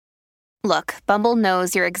Look, Bumble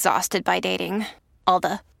knows you're exhausted by dating. All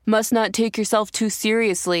the must not take yourself too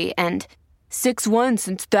seriously and 6'1"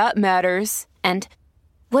 since that matters. And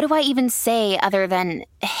what do I even say other than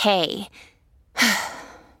hey?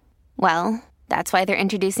 Well, that's why they're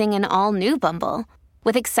introducing an all-new Bumble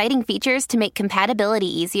with exciting features to make compatibility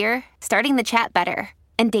easier, starting the chat better,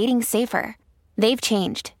 and dating safer. They've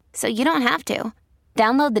changed, so you don't have to.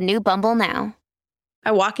 Download the new Bumble now.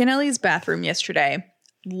 I walk in Ellie's bathroom yesterday,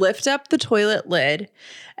 lift up the toilet lid,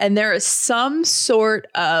 and there is some sort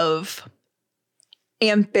of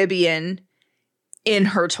amphibian in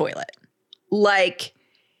her toilet. Like,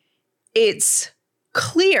 it's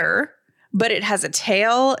clear, but it has a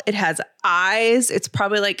tail, it has eyes, it's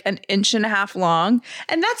probably like 1.5 inches long,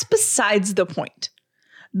 and that's besides the point.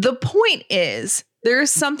 The point is, there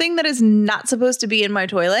is something that is not supposed to be in my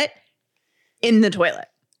toilet, in the toilet.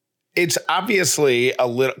 It's obviously a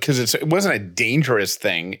little, because it wasn't a dangerous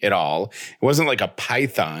thing at all. It wasn't like a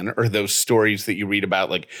python or those stories that you read about,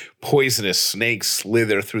 like poisonous snakes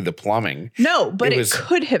slither through the plumbing. No, but it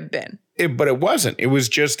could have been. But it wasn't. It was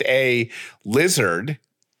just a lizard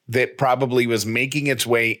that probably was making its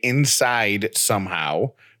way inside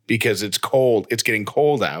somehow because it's cold. It's getting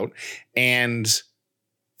cold out, and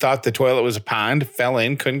thought the toilet was a pond, fell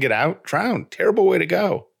in, couldn't get out, drowned. Terrible way to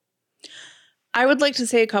go. I would like to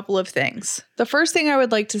say a couple of things. The first thing I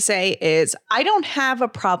would like to say is I don't have a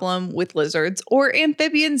problem with lizards or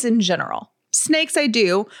amphibians in general. Snakes I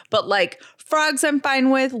do, but like frogs I'm fine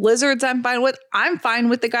with, lizards I'm fine with. I'm fine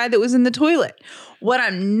with the guy that was in the toilet. What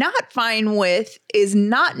I'm not fine with is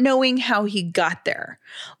not knowing how he got there.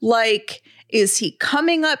 Like, is he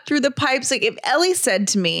coming up through the pipes? Like, if Ellie said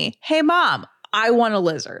to me, hey, Mom, I want a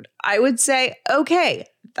lizard, I would say, okay,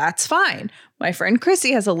 that's fine. My friend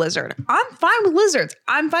Chrissy has a lizard. I'm fine with lizards.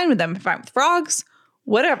 I'm fine with them. I'm fine with frogs,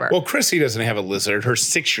 whatever. Well, Chrissy doesn't have a lizard. Her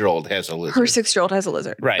 6-year-old has a lizard. Her 6-year-old has a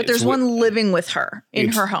lizard. Right. But there's one living with her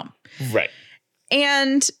in her home. Right.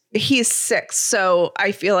 And he's 6. So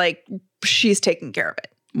I feel like she's taking care of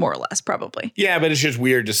it, more or less, probably. Yeah, but it's just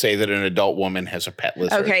weird to say that an adult woman has a pet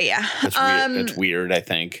lizard. Okay, yeah. That's weird. That's weird, I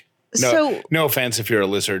think. No offense if you're a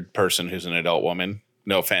lizard person who's an adult woman.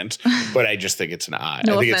 No offense. But I just think it's an odd.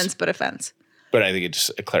 No offense, but offense. But I think it's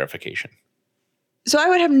a clarification. So I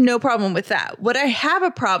would have no problem with that. What I have a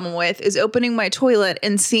problem with is opening my toilet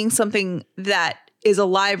and seeing something that is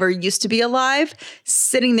alive or used to be alive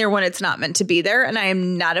sitting there when it's not meant to be there. And I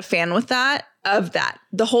am not a fan with that.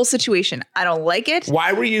 The whole situation. I don't like it.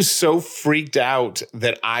 Why were you so freaked out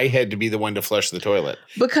that I had to be the one to flush the toilet?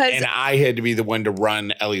 And I had to be the one to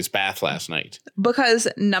run Ellie's bath last night. Because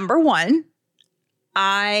number one,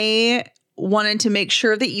 I wanted to make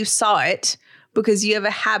sure that you saw it because you have a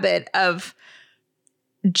habit of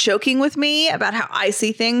joking with me about how I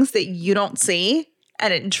see things that you don't see,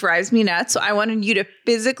 and it drives me nuts. So I wanted you to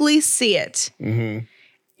physically see it. Mm-hmm.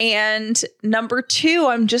 And number two,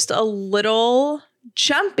 I'm just a little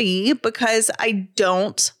jumpy because I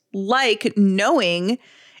don't like knowing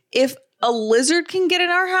if a lizard can get in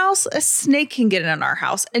our house, a snake can get in our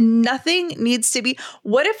house, and nothing needs to be.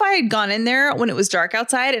 What if I had gone in there when it was dark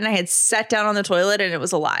outside and I had sat down on the toilet and it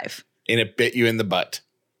was alive? And it bit you in the butt.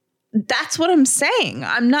 That's what I'm saying.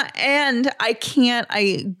 I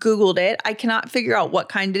Googled it. I cannot figure out what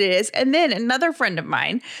kind it is. And then another friend of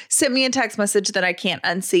mine sent me a text message that I can't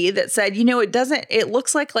unsee that said, it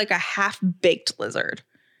looks like a half-baked lizard.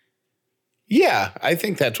 Yeah, I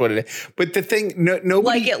think that's what it is. But the thing, nobody.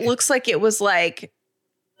 Like, it looks like it was like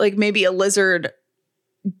maybe a lizard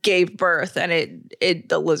gave birth and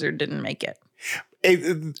the lizard didn't make it.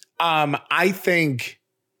 I think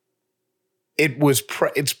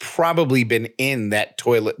it's probably been in that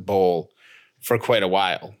toilet bowl for quite a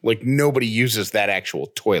while. Like, nobody uses that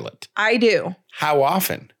actual toilet. I do. How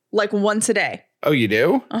often? Like once a day. Oh, you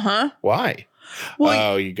do? Uh-huh. Why?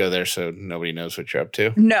 Well, you go there so nobody knows what you're up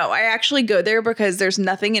to? No, I actually go there because there's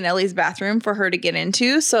nothing in Ellie's bathroom for her to get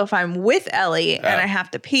into. So if I'm with Ellie and I have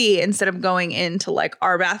to pee, instead of going into like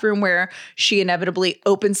our bathroom where she inevitably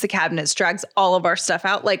opens the cabinets, drags all of our stuff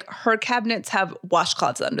out, like her cabinets have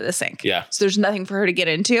washcloths under the sink. Yeah. So there's nothing for her to get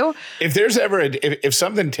into. If there's ever if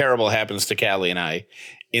something terrible happens to Callie and I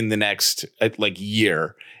in the next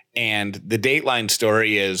year, and the Dateline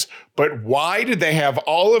story is, but why did they have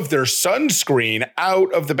all of their sunscreen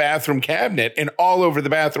out of the bathroom cabinet and all over the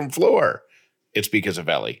bathroom floor? It's because of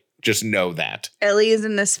Ellie. Just know that. Ellie is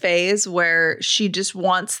in this phase where she just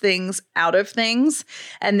wants things out of things,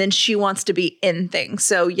 and then she wants to be in things.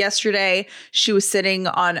 So yesterday she was sitting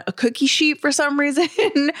on a cookie sheet for some reason.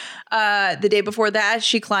 The day before that,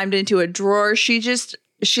 she climbed into a drawer.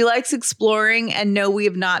 She likes exploring, and no, we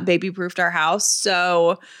have not baby-proofed our house.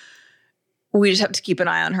 So we just have to keep an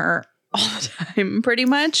eye on her all the time, pretty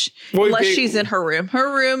much. Well, unless she's in her room.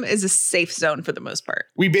 Her room is a safe zone for the most part.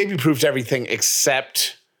 We baby-proofed everything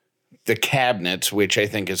except the cabinets, which I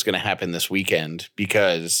think is going to happen this weekend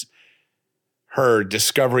because her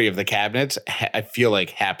discovery of the cabinets, I feel like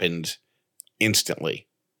happened instantly.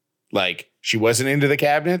 Like she wasn't into the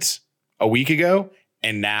cabinets a week ago,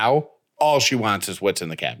 and now all she wants is what's in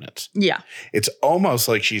the cabinets. Yeah. It's almost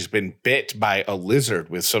like she's been bit by a lizard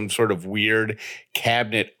with some sort of weird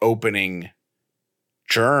cabinet opening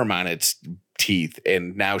germ on its teeth.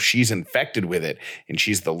 And now she's infected with it. And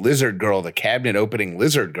she's the lizard girl, the cabinet opening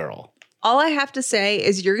lizard girl. All I have to say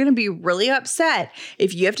is you're going to be really upset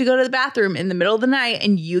if you have to go to the bathroom in the middle of the night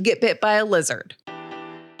and you get bit by a lizard.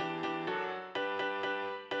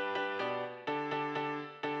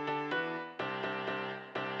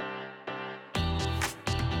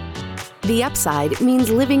 The Upside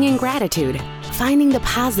means living in gratitude, finding the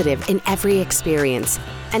positive in every experience,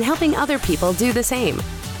 and helping other people do the same.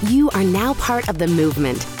 You are now part of the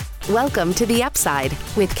movement. Welcome to The Upside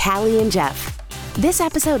with Callie and Jeff. This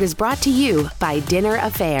episode is brought to you by Dinner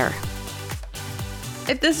Affair.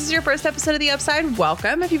 If this is your first episode of The Upside,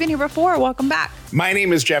 welcome. If you've been here before, welcome back. My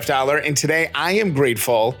name is Jeff Dollar, and today I am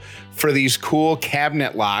grateful for these cool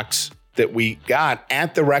cabinet locks that we got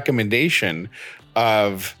at the recommendation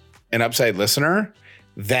of an Upside listener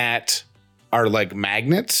that are like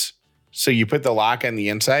magnets. So you put the lock on the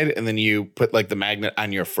inside and then you put like the magnet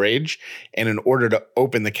on your fridge. And in order to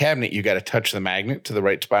open the cabinet, you got to touch the magnet to the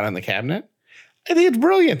right spot on the cabinet. I think it's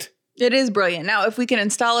brilliant. It is brilliant. Now, if we can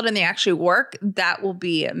install it and they actually work, that will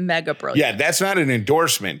be mega brilliant. Yeah, that's not an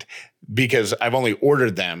endorsement because I've only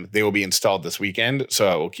ordered them. They will be installed this weekend, so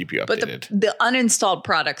I will keep you updated. But the uninstalled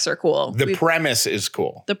products are cool. The premise is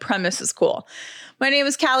cool. The premise is cool. My name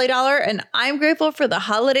is Callie Dollar, and I'm grateful for the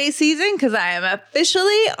holiday season because I am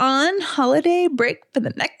officially on holiday break for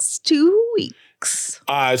the next 2 weeks.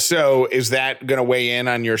 So is that going to weigh in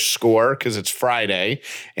on your score? Because it's Friday,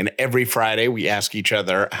 and every Friday we ask each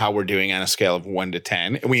other how we're doing on a scale of 1 to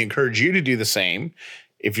 10, and we encourage you to do the same.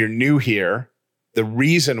 If you're new here, the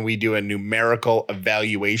reason we do a numerical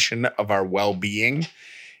evaluation of our well-being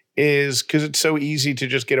is because it's so easy to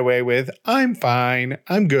just get away with, I'm fine,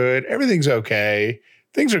 I'm good, everything's okay,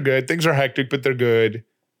 things are good, things are hectic, but they're good.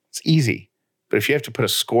 It's easy. But if you have to put a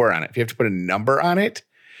score on it, if you have to put a number on it,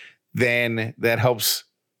 then that helps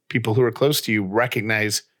people who are close to you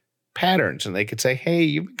recognize patterns. And they could say, hey,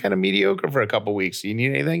 you've been kind of mediocre for a couple weeks. You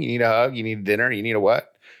need anything? You need a hug? You need a dinner? You need a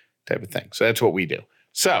what? Type of thing. So that's what we do.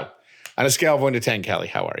 So on a scale of 1 to 10, Callie,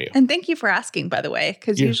 how are you? And thank you for asking, by the way,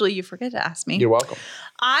 because usually you forget to ask me. You're welcome.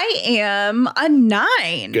 I am a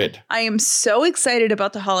 9. Good. I am so excited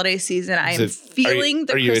about the holiday season. I am feeling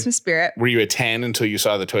the Christmas spirit. Were you a 10 until you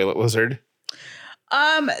saw the toilet lizard?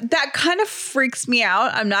 That kind of freaks me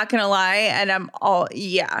out. I'm not going to lie. And I'm all,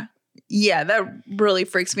 yeah, that really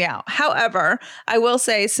freaks me out. However, I will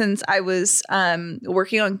say since I was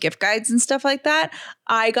working on gift guides and stuff like that,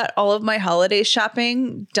 I got all of my holiday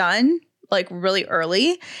shopping done like really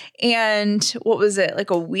early. And what was it,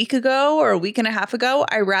 like a week ago or a week and a half ago,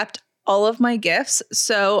 I wrapped all of my gifts.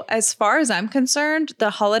 So as far as I'm concerned, the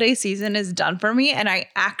holiday season is done for me. And I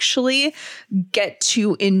actually get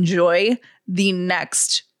to enjoy the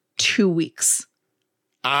next 2 weeks.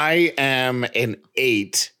 I am an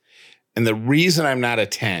 8. And the reason I'm not a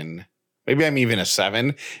 10, maybe I'm even a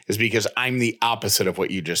 7, is because I'm the opposite of what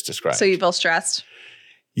you just described. So you feel stressed?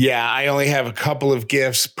 Yeah, I only have a couple of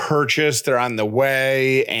gifts purchased. They're on the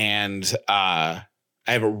way. And I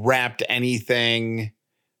haven't wrapped anything.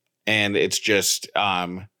 And it's just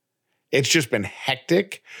been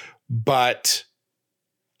hectic. But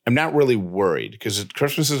I'm not really worried because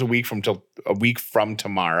Christmas is a week from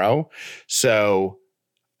tomorrow. So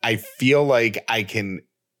I feel like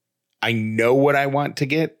I know what I want to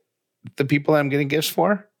get the people I'm getting gifts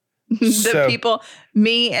for. People,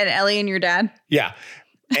 me and Ellie and your dad. Yeah.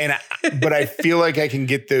 But I feel like I can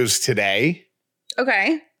get those today.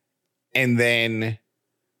 Okay. And then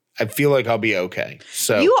I feel like I'll be okay.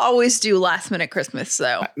 So you always do last minute Christmas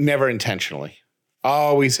though. Never intentionally.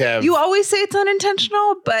 Always have. You always say it's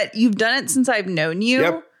unintentional, but you've done it since I've known you.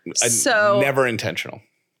 Yep. So never intentional.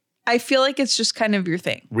 I feel like it's just kind of your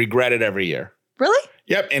thing. Regret it every year. Really?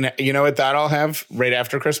 Yep. And you know what that I'll have right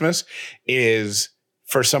after Christmas is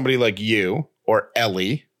for somebody like you or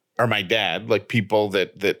Ellie or my dad, like people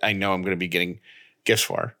that I know I'm going to be getting gifts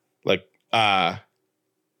for. Like, I'm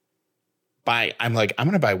going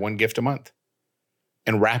to buy one gift a month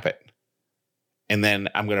and wrap it. And then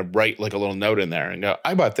I'm going to write like a little note in there and go,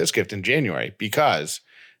 I bought this gift in January because,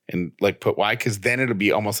 and like put why, because then it'll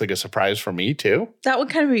be almost like a surprise for me too. That would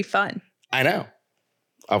kind of be fun. I know.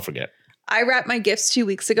 I'll forget. I wrapped my gifts 2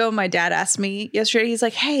 weeks ago. My dad asked me yesterday. He's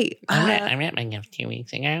like, hey. I wrapped my gifts 2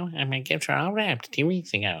 weeks ago. And my gifts are all wrapped 2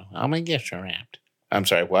 weeks ago. All my gifts are wrapped. I'm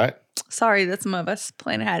sorry, what? Sorry, that's some of us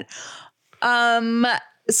playing ahead.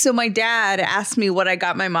 So my dad asked me what I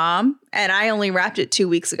got my mom, and I only wrapped it 2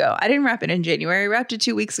 weeks ago. I didn't wrap it in January. I wrapped it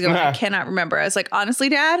 2 weeks ago. And I cannot remember. I was like, honestly,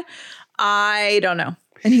 Dad, I don't know.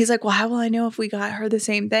 And he's like, well, how will I know if we got her the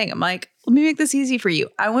same thing? I'm like, let me make this easy for you.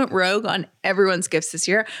 I went rogue on everyone's gifts this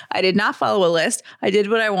year. I did not follow a list. I did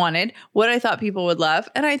what I wanted, what I thought people would love,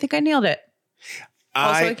 and I think I nailed it.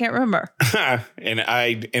 Also, I can't remember.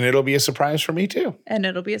 and it'll be a surprise for me too. And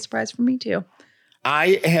it'll be a surprise for me too.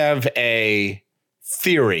 I have a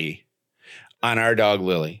theory on our dog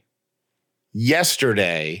Lily.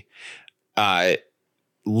 Yesterday,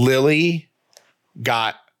 Lily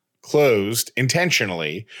got closed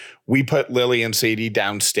intentionally. We put Lily and Sadie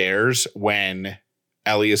downstairs when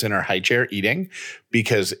Ellie is in her high chair eating,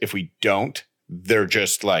 because if we don't, they're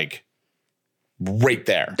just like right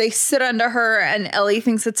there. They sit under her and Ellie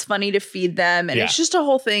thinks it's funny to feed them. And it's just a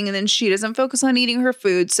whole thing. And then she doesn't focus on eating her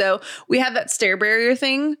food. So we have that stair barrier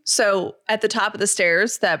thing. So at the top of the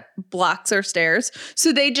stairs that blocks our stairs.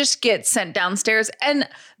 So they just get sent downstairs and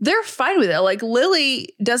they're fine with it. Like Lily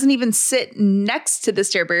doesn't even sit next to the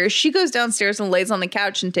stair barrier. She goes downstairs and lays on the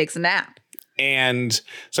couch and takes a nap. And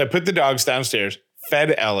so I put the dogs downstairs,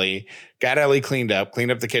 fed Ellie, got Ellie cleaned up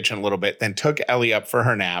the kitchen a little bit, then took Ellie up for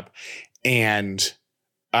her nap. And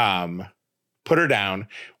put her down,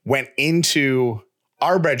 went into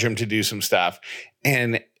our bedroom to do some stuff.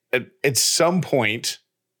 And at some point,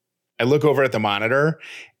 I look over at the monitor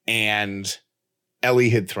and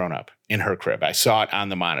Ellie had thrown up in her crib. I saw it on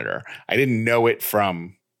the monitor. I didn't know it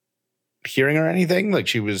from hearing or anything. Like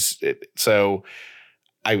she was, so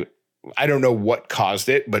I don't know what caused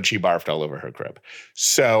it, but she barfed all over her crib.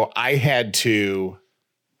 So I had to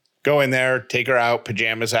go in there, take her out,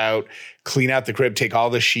 pajamas out, clean out the crib, take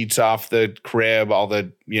all the sheets off the crib, all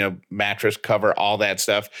the, mattress cover, all that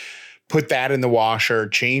stuff, put that in the washer,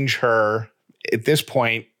 change her. At this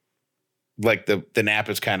point, like the nap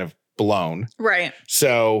is kind of blown. Right.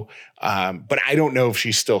 So, but I don't know if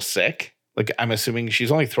she's still sick. Like I'm assuming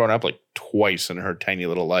she's only thrown up like twice in her tiny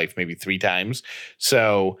little life, maybe 3 times.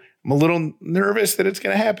 So I'm a little nervous that it's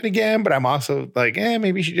going to happen again, but I'm also like,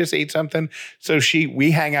 maybe she just ate something. So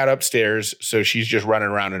we hang out upstairs. So she's just running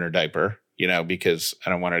around in her diaper, because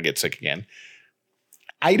I don't want her to get sick again.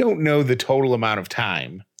 I don't know the total amount of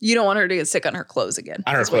time. You don't want her to get sick on her clothes again.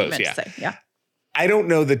 On her clothes, yeah. Yeah. I don't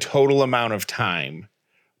know the total amount of time,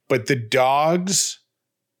 but the dogs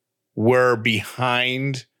were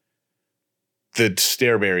behind the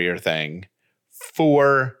stair barrier thing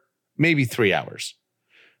for maybe 3 hours.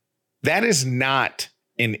 That is not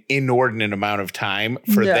an inordinate amount of time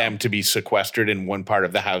for them to be sequestered in one part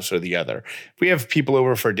of the house or the other. If we have people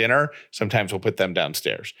over for dinner, sometimes we'll put them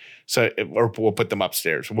downstairs. Or we'll put them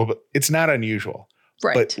upstairs. It's not unusual.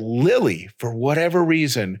 Right. But Lily, for whatever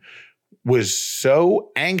reason, was so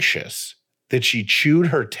anxious that she chewed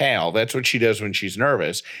her tail. That's what she does when she's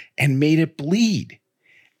nervous, and made it bleed.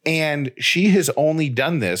 And she has only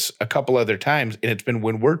done this a couple other times, and it's been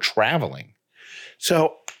when we're traveling.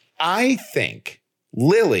 So I think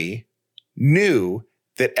Lily knew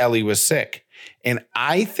that Ellie was sick, and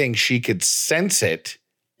I think she could sense it,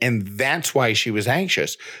 and that's why she was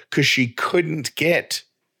anxious, because she couldn't get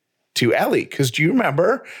to Ellie. Because do you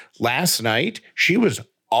remember last night, she was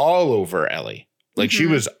all over Ellie. Like she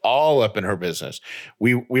was all up in her business.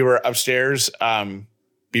 We were upstairs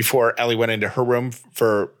before Ellie went into her room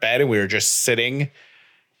for bed, and we were just sitting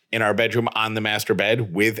in our bedroom on the master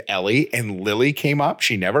bed with Ellie, and Lily came up.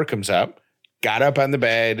 She never comes up, got up on the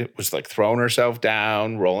bed, was like throwing herself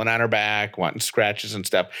down, rolling on her back, wanting scratches and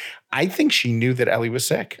stuff. I think she knew that Ellie was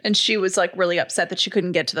sick. And she was like really upset that she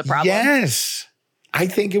couldn't get to the problem. Yes. I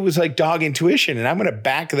think it was like dog intuition. And I'm going to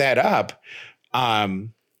back that up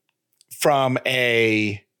from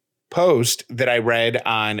a post that I read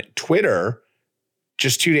on Twitter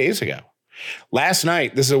just 2 days ago. Last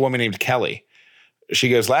night, this is a woman named Kelly. She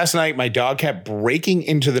goes, last night, my dog kept breaking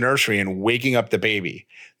into the nursery and waking up the baby.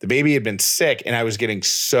 The baby had been sick, and I was getting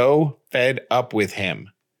so fed up with him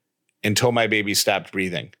until my baby stopped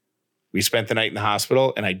breathing. We spent the night in the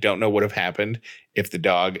hospital, and I don't know what would have happened if the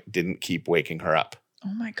dog didn't keep waking her up.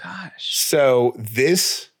 Oh, my gosh. So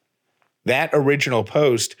that original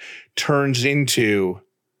post turns into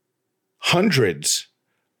hundreds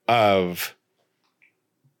of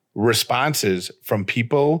responses from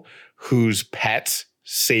people whose pets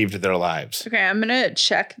saved their lives. Okay, I'm going to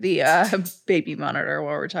check the baby monitor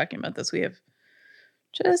while we're talking about this. We have,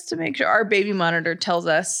 just to make sure, our baby monitor tells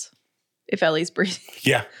us if Ellie's breathing.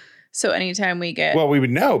 Yeah. So anytime we get, Well, we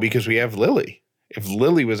would know because we have Lily. If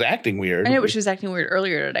Lily was acting weird. I know, but she was acting weird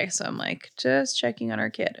earlier today. So I'm like, just checking on our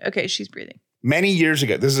kid. Okay, she's breathing. Many years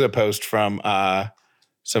ago, this is a post from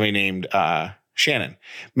somebody named Shannon.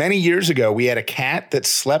 Many years ago, we had a cat that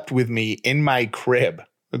slept with me in my crib.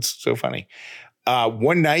 That's so funny.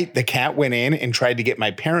 One night, the cat went in and tried to get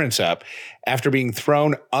my parents up. After being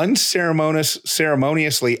thrown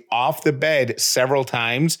unceremoniously off the bed several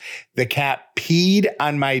times, the cat peed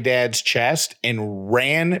on my dad's chest and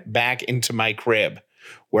ran back into my crib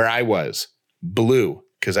where I was, blue,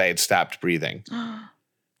 because I had stopped breathing.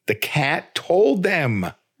 The cat told them.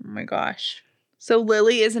 Oh my gosh. So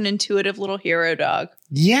Lily is an intuitive little hero dog.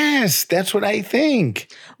 Yes, that's what I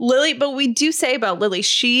think. Lily, but we do say about Lily,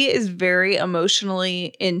 she is very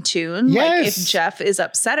emotionally in tune. Yes. Like if Jeff is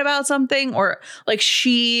upset about something or like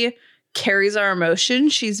she carries our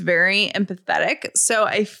emotions, she's very empathetic. So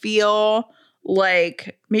I feel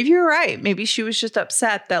like maybe you're right. Maybe she was just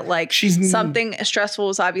upset that like something stressful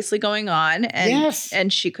was obviously going on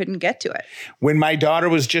and she couldn't get to it. When my daughter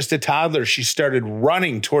was just a toddler, she started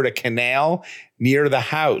running toward a canal near the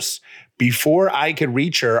house. Before I could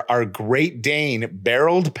reach her, our Great Dane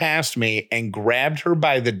barreled past me and grabbed her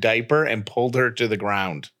by the diaper and pulled her to the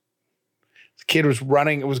ground. The kid was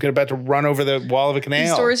running. It was about to run over the wall of a canal.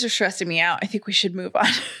 These stories are stressing me out. I think we should move on.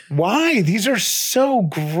 Why? These are so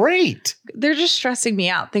great. They're just stressing me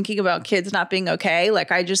out thinking about kids not being okay.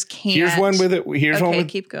 Like I just can't. Here's one with it.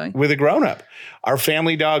 Keep going. With a grown-up. Our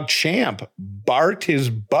family dog Champ barked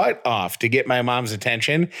his butt off to get my mom's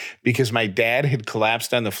attention because my dad had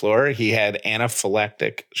collapsed on the floor. He had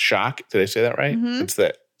anaphylactic shock. Did I say that right? Mm-hmm. It's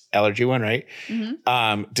the allergy one, right?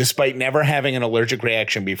 Mm-hmm. Despite never having an allergic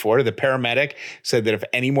reaction before, the paramedic said that if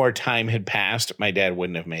any more time had passed, my dad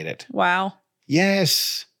wouldn't have made it. Wow.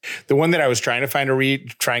 Yes. The one that I was trying to find a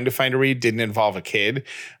read didn't involve a kid.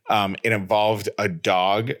 It involved a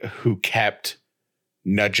dog who kept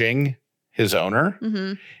nudging his owner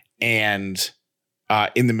and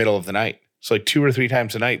in the middle of the night. So like 2 or 3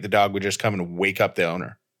 times a night, the dog would just come and wake up the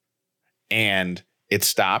owner. And it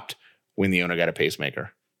stopped when the owner got a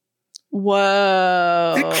pacemaker.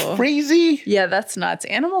 Whoa. Isn't that crazy? Yeah, that's nuts.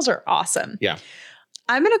 Animals are awesome. Yeah.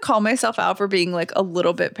 I'm going to call myself out for being like a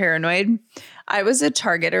little bit paranoid. I was at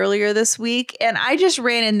Target earlier this week and I just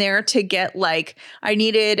ran in there to get like, I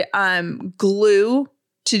needed glue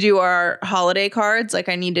to do our holiday cards. Like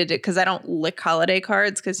I needed it because I don't lick holiday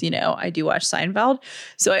cards because, you know, I do watch Seinfeld.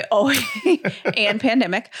 So I always, and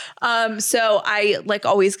Pandemic. So I like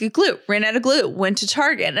always get glue, ran out of glue, went to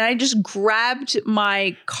Target and I just grabbed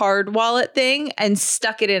my card wallet thing and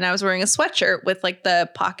stuck it in. I was wearing a sweatshirt with like the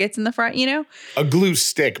pockets in the front, you know? A glue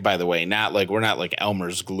stick, by the way, not like, we're not like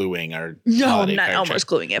Elmer's gluing our No, holiday I'm not card Elmer's check.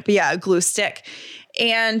 gluing it, but yeah, a glue stick.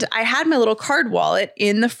 And I had my little card wallet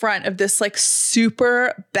in the front of this like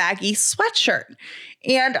super baggy sweatshirt.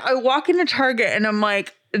 And I walk into Target and I'm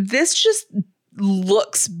like, this just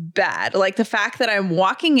looks bad. Like the fact that I'm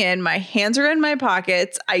walking in, my hands are in my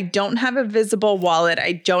pockets. I don't have a visible wallet.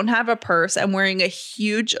 I don't have a purse. I'm wearing a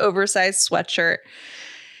huge oversized sweatshirt.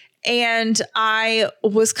 And I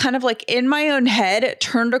was kind of like in my own head,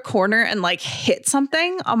 turned a corner and like hit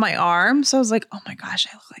something on my arm. So I was like, oh my gosh,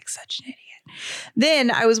 I look like such an idiot.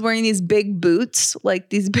 Then I was wearing these big boots, like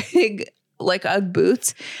these big like Ugg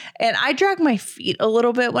boots. And I drag my feet a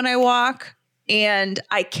little bit when I walk. And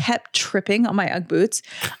I kept tripping on my Ugg boots.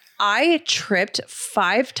 I tripped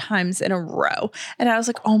 5 times in a row. And I was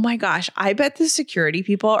like, oh my gosh, I bet the security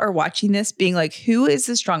people are watching this being like, who is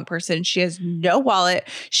this drunk person? She has no wallet.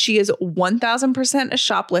 She is 1000% a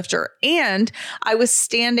shoplifter. And I was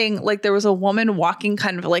standing like there was a woman walking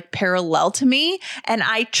kind of like parallel to me. And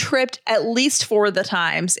I tripped at least 4 of the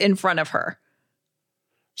times in front of her.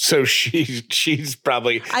 So she's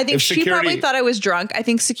probably. I think she probably thought I was drunk. I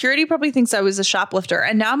think security probably thinks I was a shoplifter.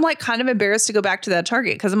 And now I'm like kind of embarrassed to go back to that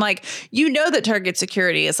Target because I'm like, you know that Target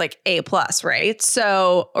security is like A+, right?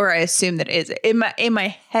 So, or I assume that it is. In my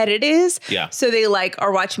head it is. Yeah. So they like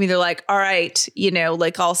are watching me. They're like, all right, you know,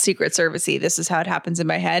 like all Secret Service-y. This is how it happens in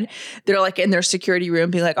my head. They're like in their security room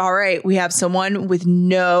being like, all right, we have someone with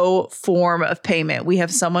no form of payment. We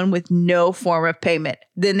have someone with no form of payment.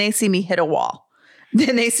 Then they see me hit a wall.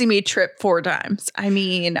 Then they see me trip 4 times. I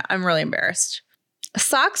mean, I'm really embarrassed.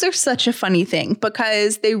 Socks are such a funny thing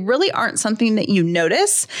because they really aren't something that you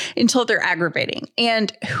notice until they're aggravating.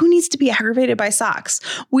 And who needs to be aggravated by socks?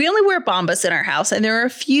 We only wear Bombas in our house, and there are a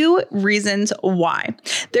few reasons why.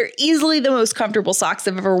 They're easily the most comfortable socks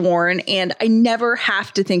I've ever worn, and I never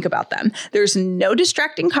have to think about them. There's no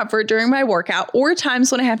distracting comfort during my workout or times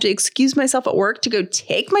when I have to excuse myself at work to go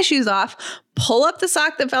take my shoes off, pull up the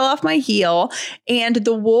sock that fell off my heel, and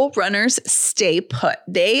the wool runners stay put.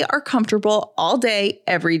 They are comfortable all day,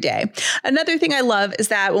 every day. Another thing I love is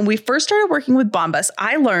that when we first started working with Bombas,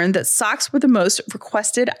 I learned that socks were the most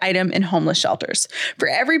requested item in homeless shelters. For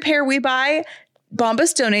every pair we buy,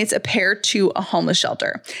 Bombas donates a pair to a homeless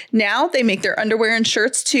shelter. Now they make their underwear and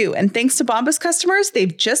shirts too. And thanks to Bombas customers,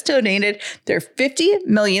 they've just donated their 50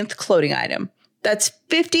 millionth clothing item. That's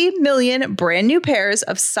 50 million brand new pairs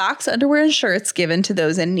of socks, underwear, and shirts given to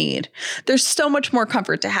those in need. There's so much more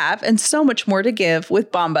comfort to have and so much more to give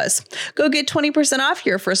with Bombas. Go get 20% off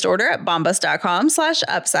your first order at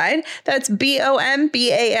bombas.com/upside. That's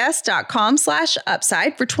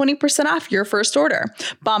BOMBAS.com/upside for 20% off your first order.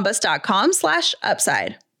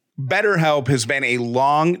 Bombas.com/upside. BetterHelp has been a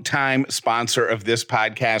long-time sponsor of this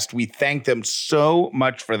podcast. We thank them so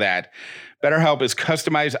much for that. BetterHelp is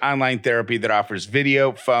customized online therapy that offers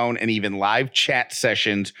video, phone, and even live chat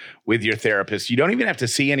sessions with your therapist. You don't even have to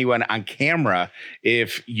see anyone on camera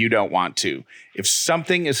if you don't want to. If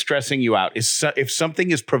something is stressing you out, if something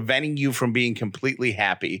is preventing you from being completely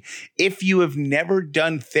happy, if you have never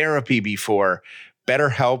done therapy before,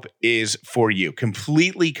 BetterHelp is for you.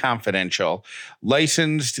 Completely confidential.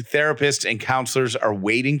 Licensed therapists and counselors are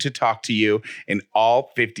waiting to talk to you in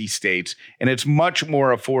all 50 states, and it's much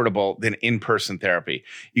more affordable than in-person therapy.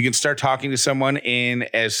 You can start talking to someone in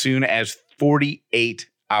as soon as 48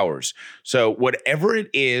 hours. So whatever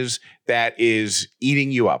it is that is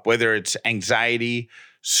eating you up, whether it's anxiety,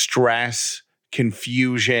 stress,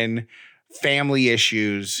 confusion, family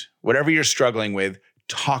issues, whatever you're struggling with,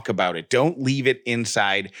 talk about it. Don't leave it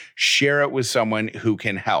inside. Share it with someone who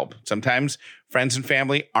can help. Sometimes friends and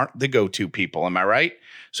family aren't the go-to people. Am I right?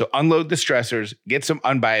 So unload the stressors, get some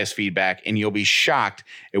unbiased feedback, and you'll be shocked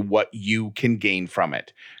at what you can gain from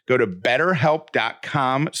it. Go to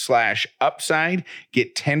betterhelp.com/upside.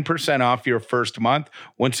 Get 10% off your first month.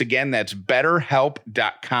 Once again, that's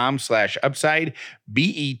betterhelp.com/upside.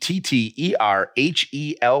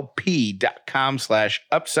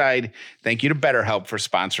 BetterHelp.com/upside. Thank you to BetterHelp for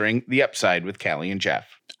sponsoring The Upside with Callie and Jeff.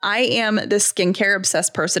 I am the skincare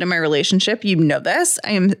obsessed person in my relationship. You know this. I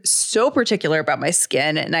am so particular about my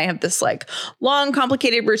skin, and I have this like long,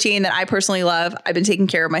 complicated routine that I personally love. I've been taking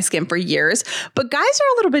care of my skin for years, but guys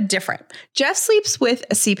are a little bit different. Jeff sleeps with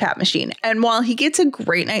a CPAP machine, and while he gets a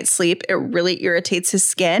great night's sleep, it really irritates his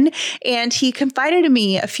skin. And he confided to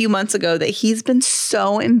me a few months ago that he's been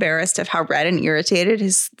so embarrassed of how red and irritated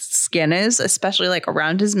his skin is, especially like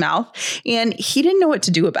around his mouth, and he didn't know what to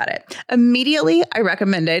do about it. Immediately, I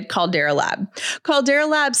recommended Caldera Lab. Caldera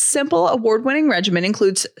Lab's simple award-winning regimen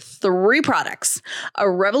includes 3 products: a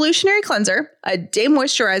revolutionary cleanser, a day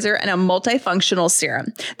moisturizer, and a multifunctional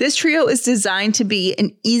serum. This trio is designed to be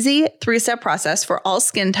an easy 3-step process for all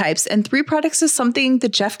skin types, and 3 products is something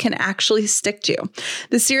that Jeff can actually stick to.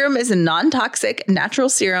 The serum is a non-toxic, natural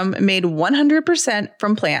serum made 100%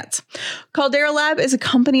 from plants. Caldera Lab is a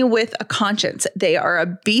company with a conscience. They are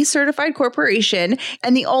a B-certified corporation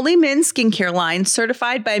and the only men's skincare line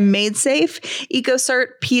certified by MadeSafe,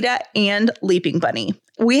 EcoCert, PETA, and Leaping Bunny.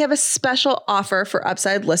 We have a special offer for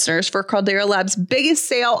Upside listeners for Caldera Lab's biggest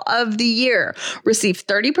sale of the year. Receive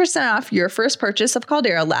 30% off your first purchase of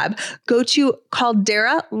Caldera Lab. Go to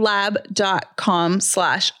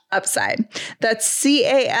calderalab.com/upside. That's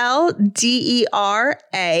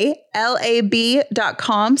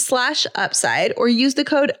CALDERALAB.com/upside, or use the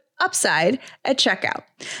code UPSIDE at checkout.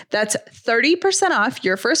 That's 30% off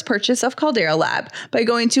your first purchase of Caldera Lab by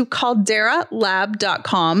going to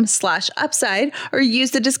calderalab.com/upside, or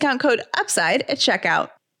use the discount code UPSIDE at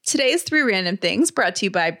checkout. Today's 3 random things brought to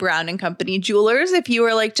you by Brown & Company Jewelers. If you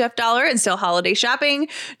are like Jeff Dollar and still holiday shopping,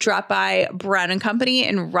 drop by Brown & Company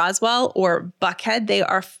in Roswell or Buckhead. They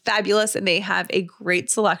are fabulous and they have a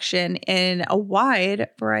great selection in a wide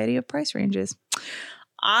variety of price ranges.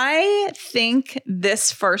 I think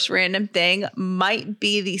this first random thing might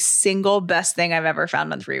be the single best thing I've ever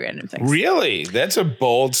found on 3 random things. Really? That's a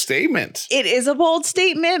bold statement. It is a bold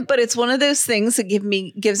statement, but it's one of those things that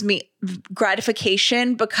gives me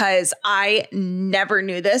gratification because I never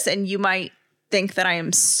knew this, and you might think that I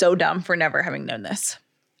am so dumb for never having known this.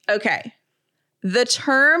 Okay. The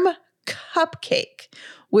term cupcake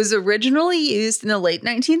was originally used in the late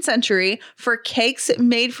 19th century for cakes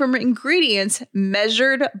made from ingredients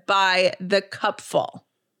measured by the cupful.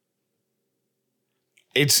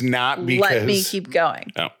 It's not because... Let me keep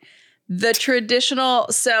going. Oh. The traditional...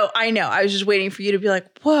 So I know, I was just waiting for you to be like,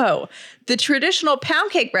 whoa. The traditional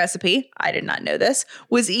pound cake recipe, I did not know this,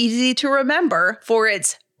 was easy to remember for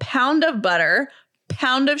its pound of butter,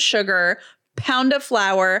 pound of sugar, pound of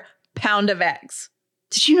flour, pound of eggs.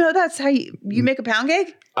 Did you know that's how you make a pound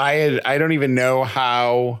cake? I don't even know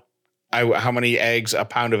how many eggs a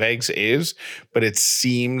pound of eggs is, but it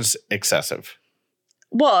seems excessive.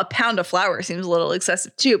 Well, a pound of flour seems a little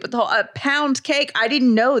excessive too, but a pound cake, I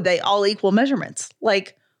didn't know they all equal measurements.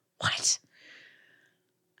 Like, what?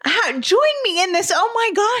 Join me in this. Oh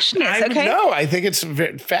my goshness. Okay. No, I think it's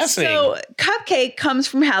fascinating. So cupcake comes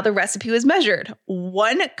from how the recipe was measured.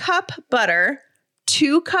 1 cup butter,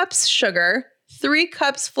 2 cups sugar, 3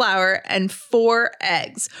 cups flour, and 4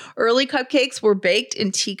 eggs. Early cupcakes were baked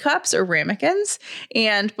in teacups or ramekins.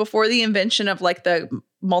 And before the invention of like the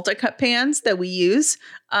multi-cup pans that we use.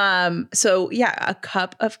 So yeah, a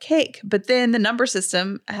cup of cake. But then the number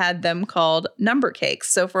system had them called number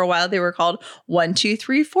cakes. So for a while they were called 1, 2,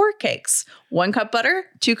 3, 4 cakes. 1 cup butter,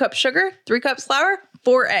 2 cups sugar, 3 cups flour,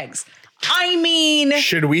 4 eggs. I mean,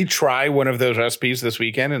 should we try one of those recipes this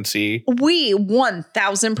weekend and see? We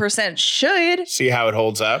 1000% should. See how it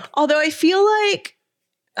holds up. Although I feel like,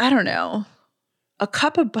 I don't know, a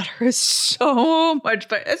cup of butter is so much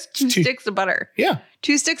butter. That's 2 sticks of butter. Yeah.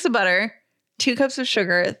 2 sticks of butter, 2 cups of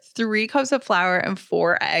sugar, 3 cups of flour, and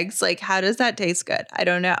 4 eggs. Like, how does that taste good? I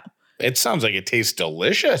don't know. It sounds like it tastes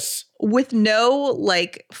delicious. With no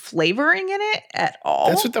like flavoring in it at all.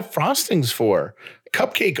 That's what the frosting's for.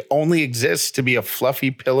 Cupcake only exists to be a fluffy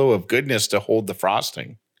pillow of goodness to hold the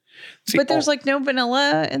frosting. See, but there's like no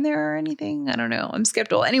vanilla in there or anything. I don't know. I'm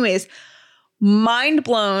skeptical. Anyways, mind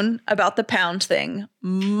blown about the pound thing.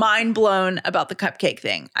 Mind blown about the cupcake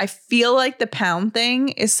thing. I feel like the pound thing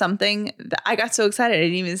is something that I got so excited. I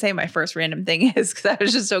didn't even say my first random thing is because I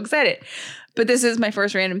was just so excited. But this is my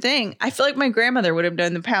first random thing. I feel like my grandmother would have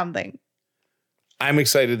done the pound thing. I'm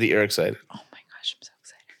excited that you're excited. Oh my gosh, I'm so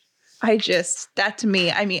excited. That to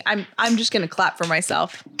me, I mean, I'm just going to clap for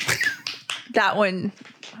myself. That one,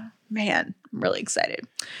 man, I'm really excited.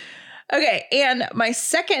 Okay, and my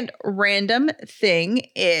second random thing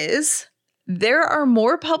is there are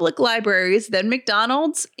more public libraries than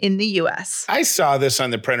McDonald's in the U.S. I saw this on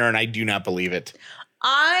the printer and I do not believe it.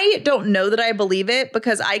 I don't know that I believe it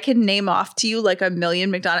because I can name off to you like a million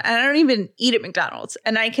McDonald's, and I don't even eat at McDonald's,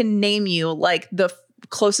 and I can name you like the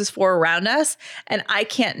closest 4 around us, and I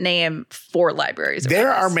can't name 4 libraries.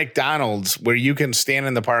 There are McDonald's where you can stand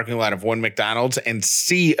in the parking lot of one McDonald's and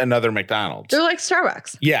see another McDonald's. They're like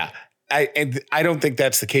Starbucks. Yeah. I don't think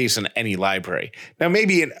that's the case in any library. Now,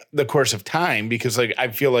 maybe in the course of time, because like I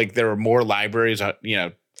feel like there were more libraries,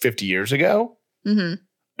 50 years ago. Mm-hmm.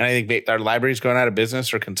 And I think our libraries going out of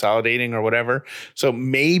business or consolidating or whatever. So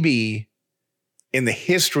maybe in the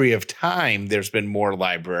history of time, there's been more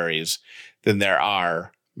libraries than there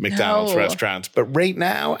are McDonald's restaurants. But right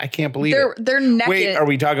now, I can't believe it. They're neck. Wait, are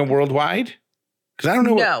we talking worldwide? Because I don't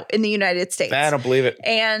know. No, in the United States. I don't believe it.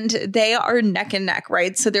 And they are neck and neck,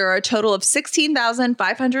 right? So there are a total of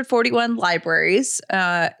 16,541 libraries.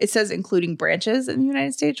 It says including branches in the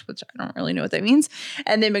United States, which I don't really know what that means.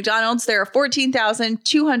 And then McDonald's, there are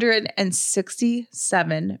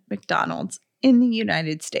 14,267 McDonald's in the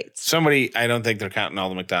United States. I don't think they're counting all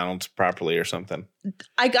the McDonald's properly or something.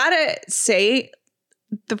 I gotta say,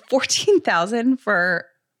 the 14,000 for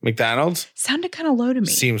McDonald's sounded kind of low to me.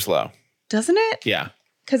 Seems low. Doesn't it? Yeah.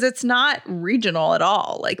 Because it's not regional at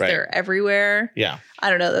all. Like they're everywhere. Yeah. I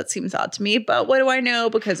don't know. That seems odd to me. But what do I know?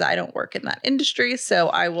 Because I don't work in that industry. So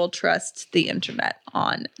I will trust the internet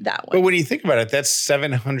on that one. But when you think about it, that's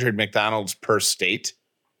 700 McDonald's per state.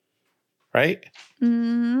 Right?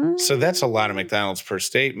 Mm-hmm. So that's a lot of McDonald's per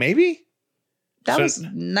state. Maybe? That was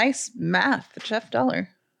nice math, Jeff Dollar.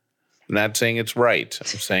 I'm not saying it's right. I'm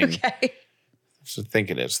saying okay. I think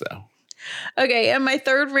it is, though. Okay, and my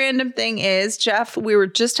third random thing is, Jeff, we were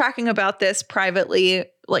just talking about this privately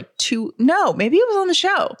maybe it was on the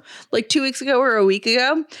show like 2 weeks ago or a week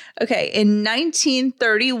ago. Okay, in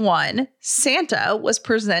 1931, Santa was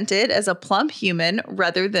presented as a plump human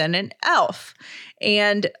rather than an elf.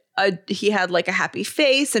 And he had like a happy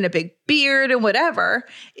face and a big beard and whatever.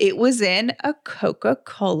 It was in a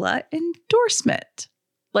Coca-Cola endorsement.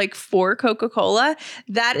 Like for Coca-Cola,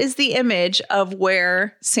 that is the image of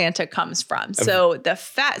where Santa comes from. So the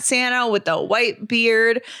fat Santa with the white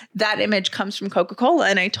beard, that image comes from Coca-Cola.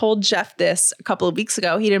 And I told Jeff this a couple of weeks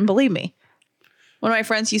ago. He didn't believe me. One of my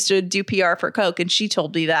friends used to do PR for Coke, and she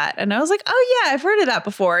told me that. And I was like, oh, yeah, I've heard of that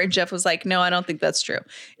before. And Jeff was like, no, I don't think that's true.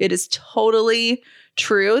 It is totally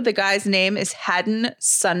true. The guy's name is Haddon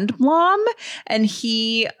Sundblom, and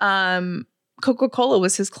he Coca-Cola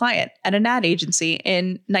was his client at an ad agency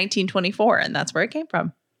in 1924, and that's where it came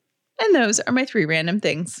from. And those are my 3 random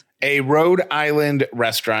things. A Rhode Island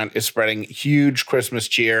restaurant is spreading huge Christmas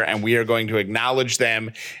cheer, and we are going to acknowledge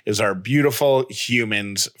them as our beautiful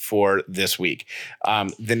humans for this week.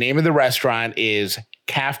 The name of the restaurant is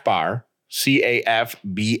Calf Bar,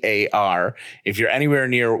 CAFBAR. If you're anywhere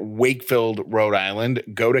near Wakefield, Rhode Island,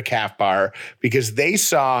 go to Calf Bar, because they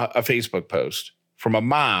saw a Facebook post from a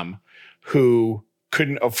mom who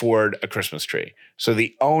couldn't afford a Christmas tree. So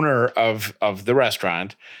the owner of the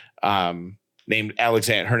restaurant, named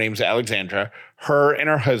Alexandra, her name's Alexandra, her and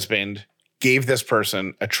her husband gave this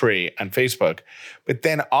person a tree on Facebook, but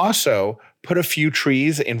then also put a few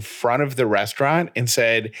trees in front of the restaurant and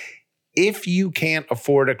said, if you can't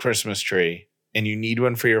afford a Christmas tree and you need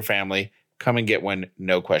one for your family, come and get one,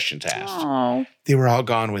 no questions asked. Aww. They were all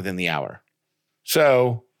gone within the hour.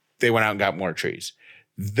 So they went out and got more trees.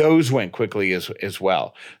 Those went quickly as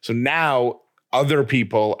well. So now other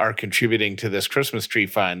people are contributing to this Christmas tree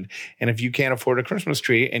fund. And if you can't afford a Christmas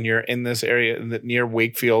tree and you're in this area near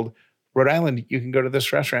Wakefield, Rhode Island, you can go to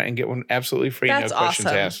this restaurant and get one absolutely free. That's no questions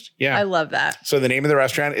awesome. asked. Yeah. I love that. So the name of the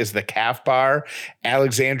restaurant is the Calf Bar.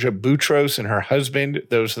 Alexandra Boutros and her husband,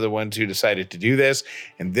 those are the ones who decided to do this.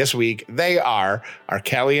 And this week, they are our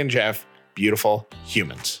Callie and Jeff beautiful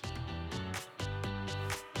humans.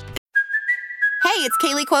 Hey, it's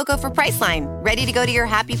Kaylee Cuoco for Priceline. Ready to go to your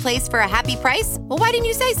happy place for a happy price? Well, why didn't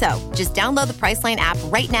you say so? Just download the Priceline app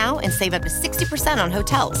right now and save up to 60% on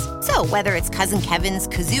hotels. So whether it's Cousin Kevin's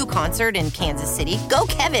Kazoo Concert in Kansas City, go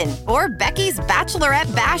Kevin, or Becky's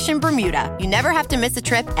Bachelorette Bash in Bermuda, you never have to miss a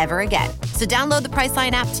trip ever again. So download the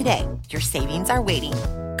Priceline app today. Your savings are waiting.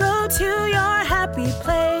 Go to your happy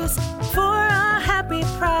place for a happy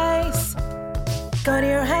price. Go to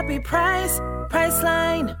your happy price,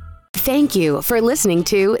 Priceline. Thank you for listening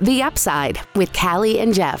to The Upside with Callie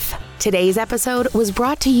and Jeff. Today's episode was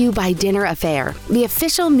brought to you by Dinner Affair, the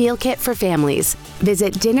official meal kit for families.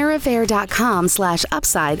 Visit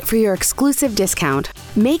dinneraffair.com/upside for your exclusive discount.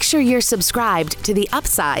 Make sure you're subscribed to The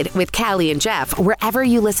Upside with Callie and Jeff wherever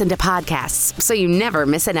you listen to podcasts so you never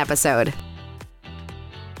miss an episode.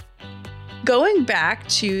 Going back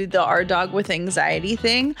to the Our Dog with Anxiety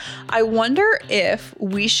thing, I wonder if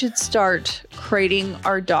we should start crating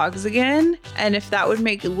our dogs again, and if that would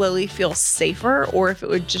make Lily feel safer or if it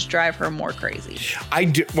would just drive her more crazy.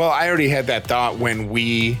 I already had that thought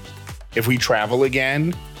if we travel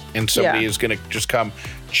again and somebody is going to just come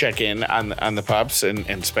check in on the pups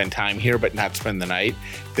and spend time here but not spend the night,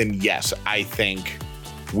 then yes, I think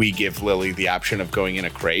we give Lily the option of going in a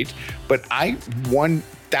crate. But I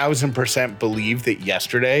 1,000% believe that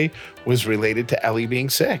yesterday was related to Ellie being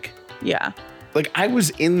sick. Yeah. Like, I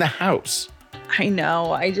was in the house. I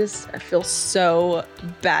know. I feel so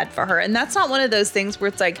bad for her. And that's not one of those things where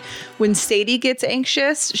it's like when Sadie gets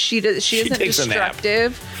anxious, she isn't takes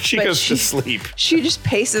destructive. A nap. She goes to sleep. She just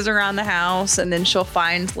paces around the house, and then she'll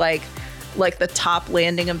find like the top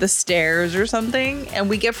landing of the stairs or something. And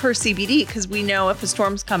we give her CBD because we know if a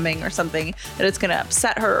storm's coming or something that it's going to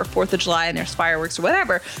upset her, or 4th of July and there's fireworks or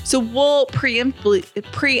whatever. So we'll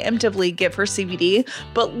preemptively give her CBD.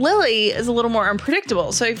 But Lily is a little more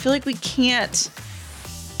unpredictable. So I feel like we can't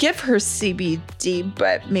give her CBD,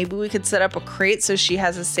 but maybe we could set up a crate so she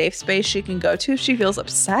has a safe space she can go to if she feels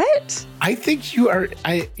upset. I think you are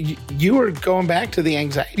going back to the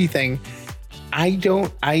anxiety thing. I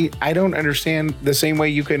don't understand the same way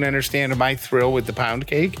you can understand my thrill with the pound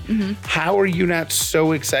cake. Mm-hmm. How are you not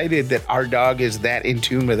so excited that our dog is that in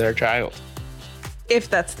tune with our child? If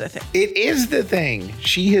that's the thing. It is the thing.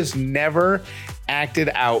 She has never acted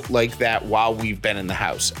out like that while we've been in the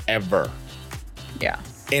house, ever. Yeah.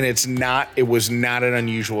 And it was not an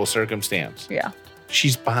unusual circumstance. Yeah.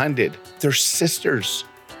 She's bonded. They're sisters.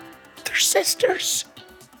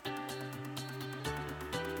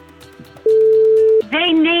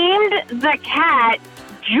 They named the cat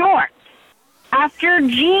Jorts after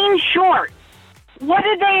Gene Short. What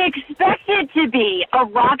did they expect it to be? A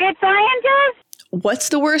rocket scientist? What's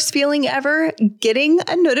the worst feeling ever? Getting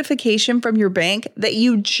a notification from your bank that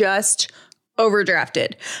you just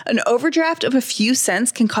overdrafted. An overdraft of a few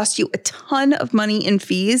cents can cost you a ton of money in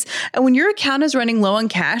fees. And when your account is running low on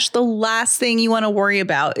cash, the last thing you want to worry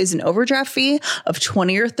about is an overdraft fee of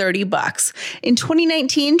 $20 or $30. In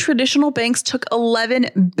 2019, traditional banks took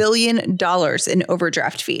 $11 billion in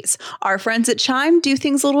overdraft fees. Our friends at Chime do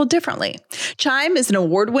things a little differently. Chime is an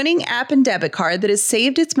award-winning app and debit card that has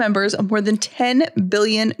saved its members more than $10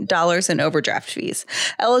 billion in overdraft fees.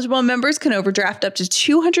 Eligible members can overdraft up to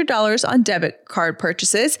 $200 on debit debit card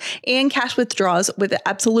purchases, and cash withdrawals with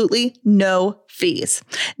absolutely no fees.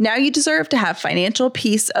 Now you deserve to have financial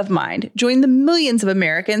peace of mind. Join the millions of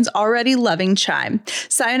Americans already loving Chime.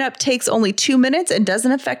 Sign up takes only 2 minutes and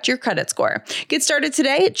doesn't affect your credit score. Get started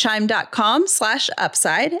today at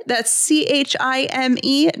chime.com/upside. That's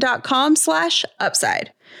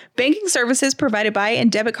CHIME.com/upside. Banking services provided by and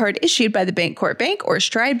debit card issued by the Bancorp Bank or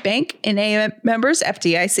Stride Bank, N.A. members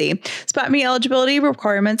FDIC. SpotMe eligibility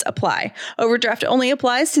requirements apply. Overdraft only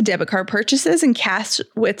applies to debit card purchases and cash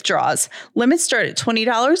withdrawals. Limits start at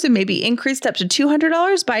 $20 and may be increased up to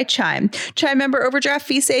 $200 by Chime. Chime member overdraft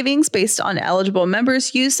fee savings based on eligible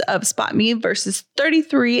members' use of SpotMe versus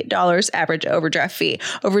 $33 average overdraft fee.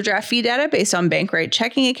 Overdraft fee data based on Bankrate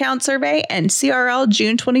checking account survey and CRL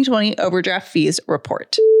June 2020 overdraft fees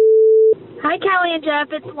report. Hi, Callie and Jeff.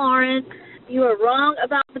 It's Lauren. You are wrong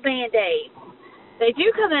about the Band-Aids. They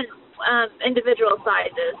do come in individual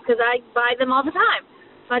sizes because I buy them all the time.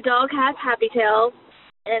 My dog has Happy Tails,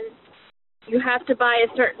 and you have to buy a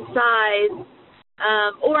certain size.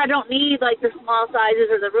 Or I don't need like the small sizes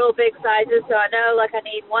or the real big sizes, so I know like I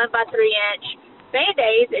need 1 by 3 inch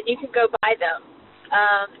Band-Aids, and you can go buy them.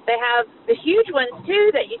 They have the huge ones too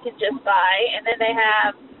that you can just buy, and then they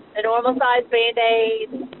have the normal size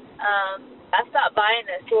Band-Aids. I stopped buying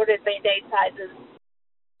the assorted Band-Aid sizes.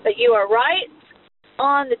 But you are right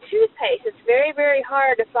on the toothpaste. It's very, very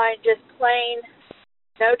hard to find just plain,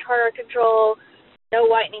 no tartar control, no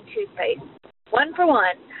whitening toothpaste. 1 for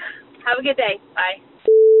 1. Have a good day. Bye.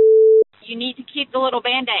 You need to keep the little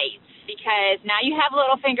Band-Aids because now you have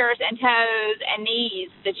little fingers and toes and knees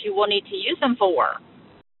that you will need to use them for.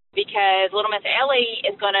 Because little Miss Ellie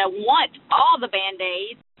is going to want all the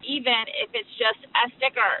Band-Aids, even if it's just as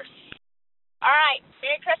stickers. All right.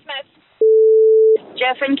 Merry Christmas.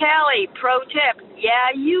 Jeff and Callie, pro tip.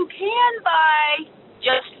 Yeah, you can buy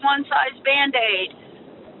just one size Band-Aid.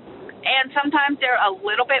 And sometimes they're a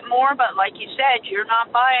little bit more, but like you said, you're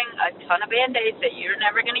not buying a ton of Band-Aids that you're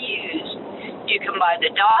never going to use. You can buy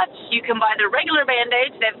the dots. You can buy the regular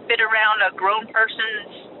Band-Aids that fit around a grown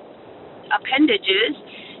person's appendages.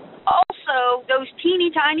 Also, those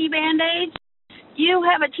teeny tiny Band-Aids, you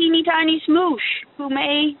have a teeny tiny smoosh who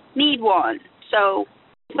may need one. So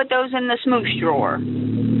put those in the smoosh drawer.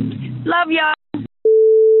 Love y'all.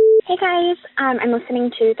 Hey guys, I'm listening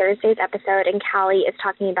to Thursday's episode, and Callie is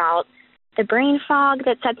talking about the brain fog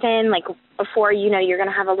that sets in like before you know you're going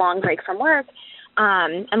to have a long break from work.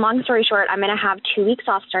 And long story short, I'm going to have 2 weeks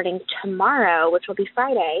off starting tomorrow, which will be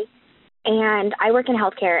Friday. And I work in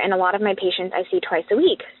healthcare, and a lot of my patients I see twice a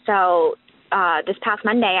week. So this past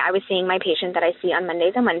Monday, I was seeing my patient that I see on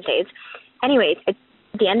Mondays and Wednesdays. Anyways, at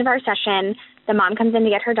the end of our session, the mom comes in to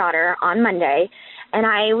get her daughter on Monday. And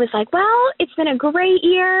I was like, well, it's been a great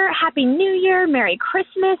year. Happy New Year. Merry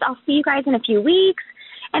Christmas. I'll see you guys in a few weeks.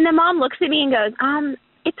 And the mom looks at me and goes,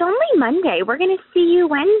 it's only Monday. We're going to see you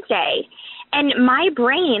Wednesday. And my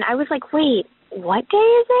brain, I was like, wait, what day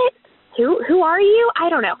is it? Who are you? I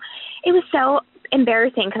don't know. It was so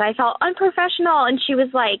embarrassing because I felt unprofessional. And she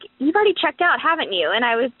was like, you've already checked out, haven't you? And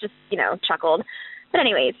I was just, chuckled. But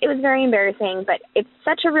anyways, it was very embarrassing, but it's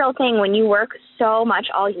such a real thing when you work so much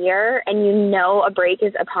all year and you know a break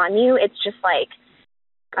is upon you. It's just like,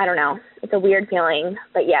 I don't know. It's a weird feeling,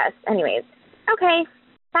 but yes. Anyways, okay.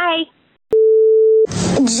 Bye.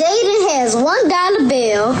 Jaden has $1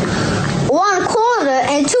 bill, 1 quarter,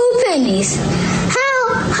 and 2 pennies. How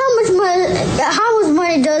much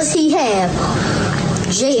money does he have?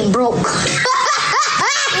 Jaden broke.